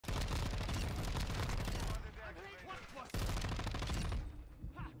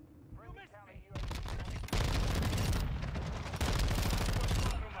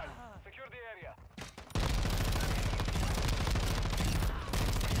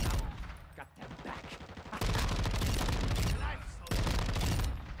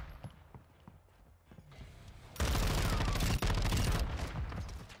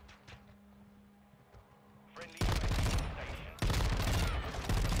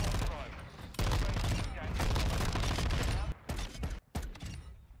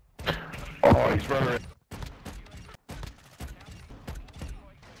Oh, he's running.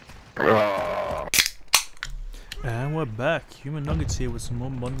 And we're back. Human Nuggets here with some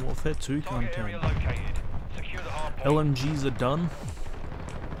more Modern Warfare 2 content. LMGs are done.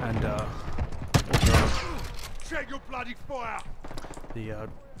 And, Check your bloody fire! the,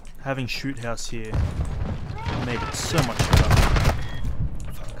 having Shoothouse here made it so much better.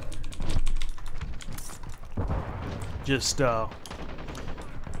 Just, I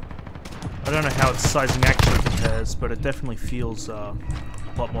don't know how its sizing actually compares, but it definitely feels, a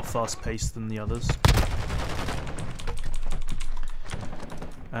lot more fast-paced than the others.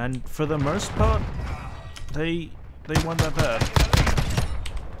 And for the most part, they weren't that bad.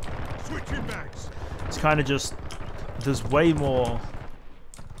 It's kind of just, there's way more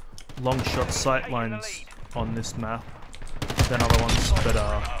long shot sightlines on this map than other ones, but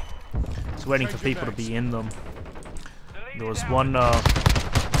it's waiting for people to be in them. There was one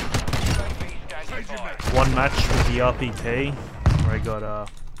match with the RPK where I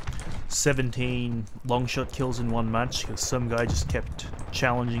got 17 long shot kills in one match because some guy just kept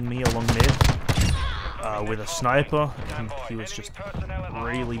challenging me along mid with a sniper, and he was just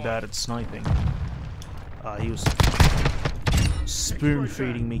really bad at sniping. He was spoon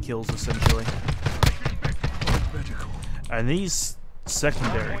feeding me kills essentially. And these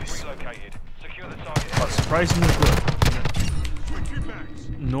secondaries are surprisingly good.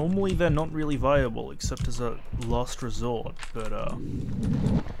 Normally they're not really viable except as a last resort, but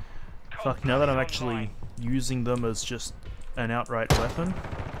fuck, now that I'm actually using them as just an outright weapon,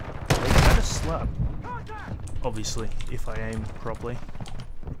 they kind of slap. Obviously, if I aim properly.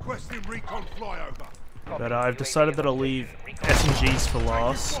 Requesting recon flyover. But I've decided that I'll leave LMGs for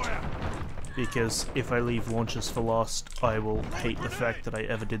last, because if I leave launchers for last, I will hate the fact that I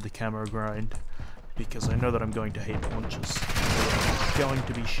ever did the camera grind, because I know that I'm going to hate launchers. They're going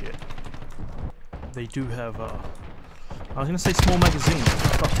to be shit. They do have, I was gonna say small magazine.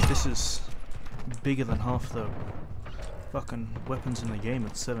 Fuck, this is bigger than half the fucking weapons in the game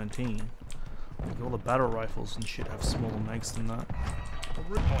at 17. Like, all the battle rifles and shit have smaller mags than that.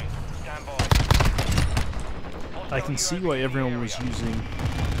 I can see why everyone was using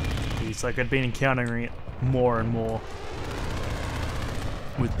these. Like, I'd been encountering it more and more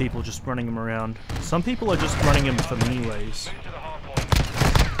with people just running them around. Some people are just running them for melees.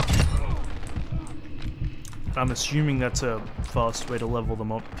 I'm assuming that's a fast way to level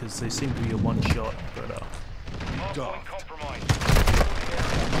them up because they seem to be a one-shot, but I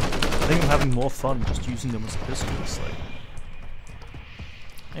think I'm having more fun just using them as pistols. Like,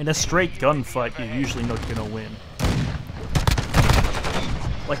 in a straight gunfight, you're usually not gonna win.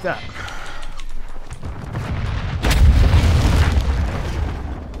 Like that.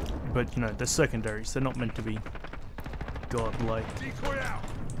 But, you know, they're secondaries. They're not meant to be godlike.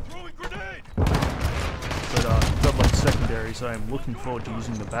 But, godlike secondaries, I am looking forward to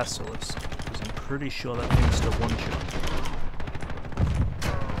using the Basilisk, because I'm pretty sure that thing's still one-shot.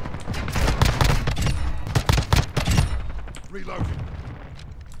 Reloading.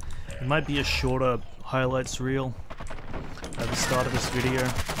 It might be a shorter highlights reel at the start of this video.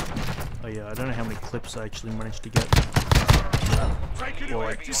 Oh yeah, I don't know how many clips I actually managed to get. Or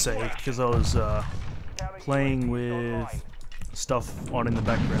like save, because I was playing with stuff on in the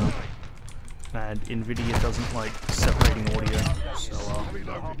background. And NVIDIA doesn't like separating audio,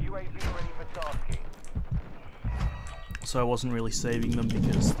 so I wasn't really saving them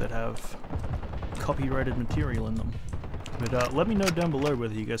because they'd have copyrighted material in them. But let me know down below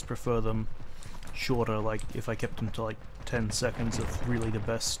whether you guys prefer them shorter, like if I kept them to like 10 seconds of really the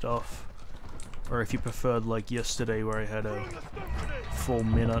best stuff, or if you preferred like yesterday where I had a full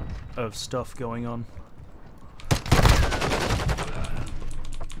minute of stuff going on.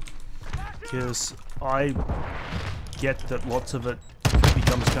 Because I get that lots of it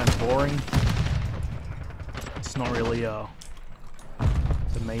becomes kind of boring. It's not really the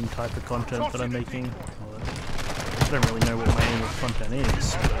main type of content that I'm making. I don't really know what my aim of content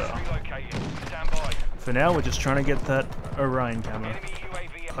is, but for now we're just trying to get that Orion camera.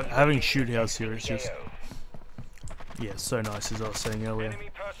 Having Shoothouse here is just, yeah, so nice, as I was saying earlier.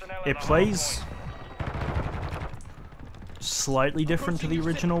 It plays slightly different to the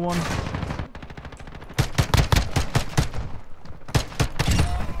original one.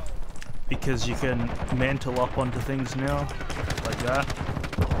 Because you can mantle up onto things now, like that.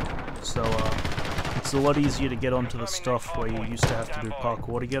 So, it's a lot easier to get onto the stuff where you used to have to do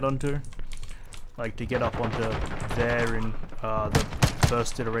parkour to get onto. Like, to get up onto there in the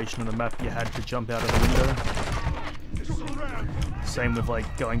first iteration of the map, you had to jump out of the window. Same with,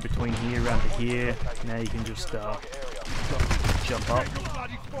 like, going between here around to here. Now you can just jump up.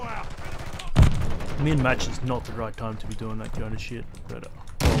 Mid-match is not the right time to be doing that kind of shit, but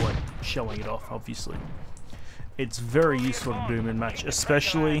well, like showing it off, obviously. It's very useful to do mid-match,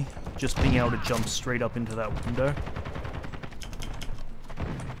 especially just being able to jump straight up into that window.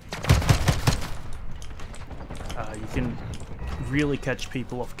 You can really catch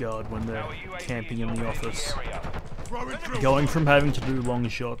people off guard when they're camping in the office. Going from having to do long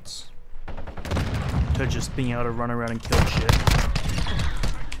shots to just being able to run around and kill shit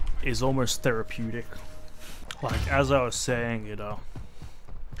is almost therapeutic. Like, as I was saying,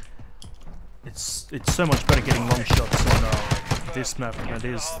 it's so much better getting long shots on this map than it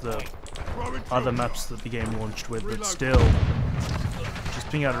is the other maps that the game launched with, but still, just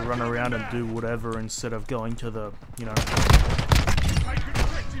being able to run around and do whatever instead of going to the, you know,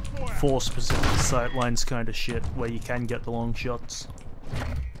 4 specific sightlines kind of shit where you can get the long shots.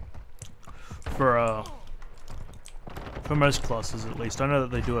 For most classes at least. I know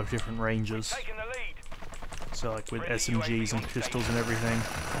that they do have different ranges. So like with SMGs and pistols and everything,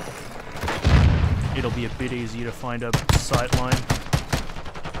 it'll be a bit easier to find a sightline.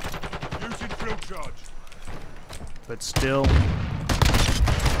 But still,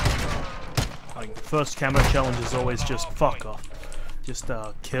 like, the first camo challenge is always just fuck off. Just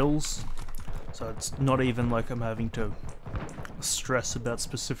kills. So it's not even like I'm having to stress about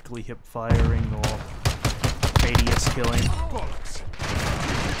specifically hip firing or ADS killing.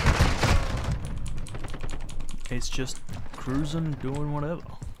 It's just cruising, doing whatever.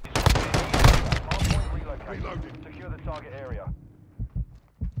 Reloading. Secure the target area.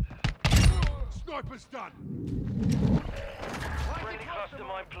 Sniper's done. Friendly cluster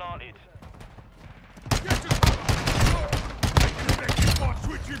mine planted. Get to cover.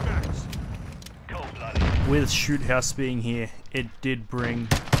 Switching backs. With Shoothouse being here, it did bring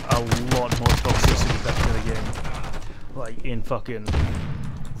a lot more toxicity back to the game. Like in fucking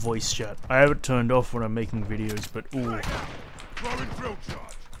voice chat. I have it turned off when I'm making videos, but ooh.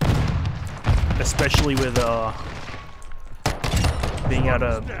 Especially with being able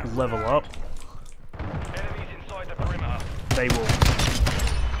to level up, they will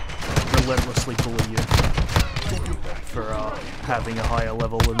relentlessly bully you for having a higher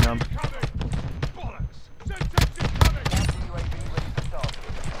level than them.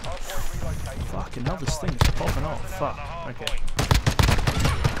 Fucking hell, this thing is popping off. Fuck. Okay.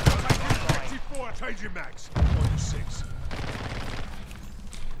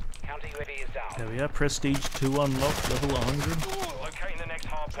 There we are, Prestige 2 unlocked, level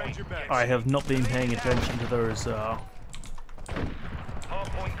 100. I have not been paying attention to those,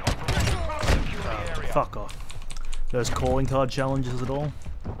 fuck off. Those calling card challenges at all.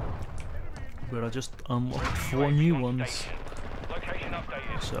 But I just unlocked 4 new ones.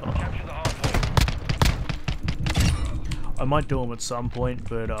 So, I might do them at some point,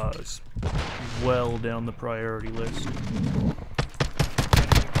 but it's well down the priority list.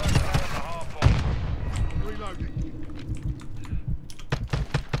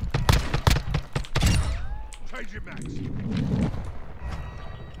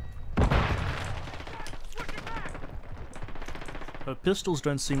 Pistols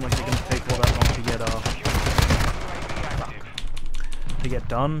don't seem like they're going to take all that long to get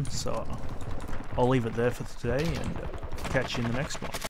done, so I'll leave it there for today and catch you in the next one.